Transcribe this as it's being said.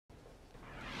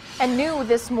And new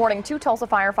this morning, 2 Tulsa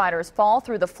firefighters fall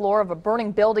through the floor of a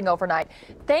burning building overnight.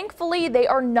 Thankfully, they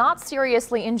are not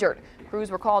seriously injured.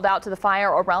 Crews were called out to the fire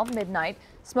around midnight.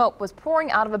 Smoke was pouring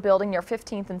out of a building near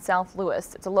 15th and South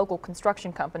Lewis. It's a local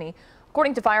construction company.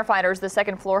 According to firefighters, the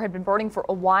second floor had been burning for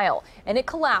a while, and it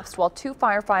collapsed while 2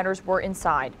 firefighters were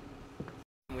inside.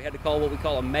 We had to call what we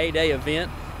call a May Day event,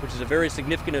 which is a very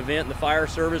significant event in the fire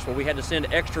service where we had to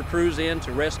send extra crews in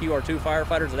to rescue our 2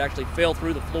 firefighters that actually fell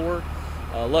through the floor.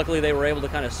 Luckily, they were able to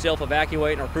kind of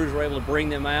self-evacuate, and our crews were able to bring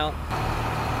them out.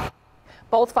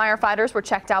 Both firefighters were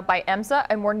checked out by EMSA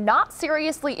and were not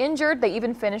seriously injured. They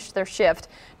even finished their shift.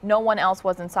 No one else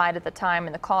was inside at the time,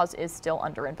 and the cause is still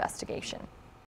under investigation.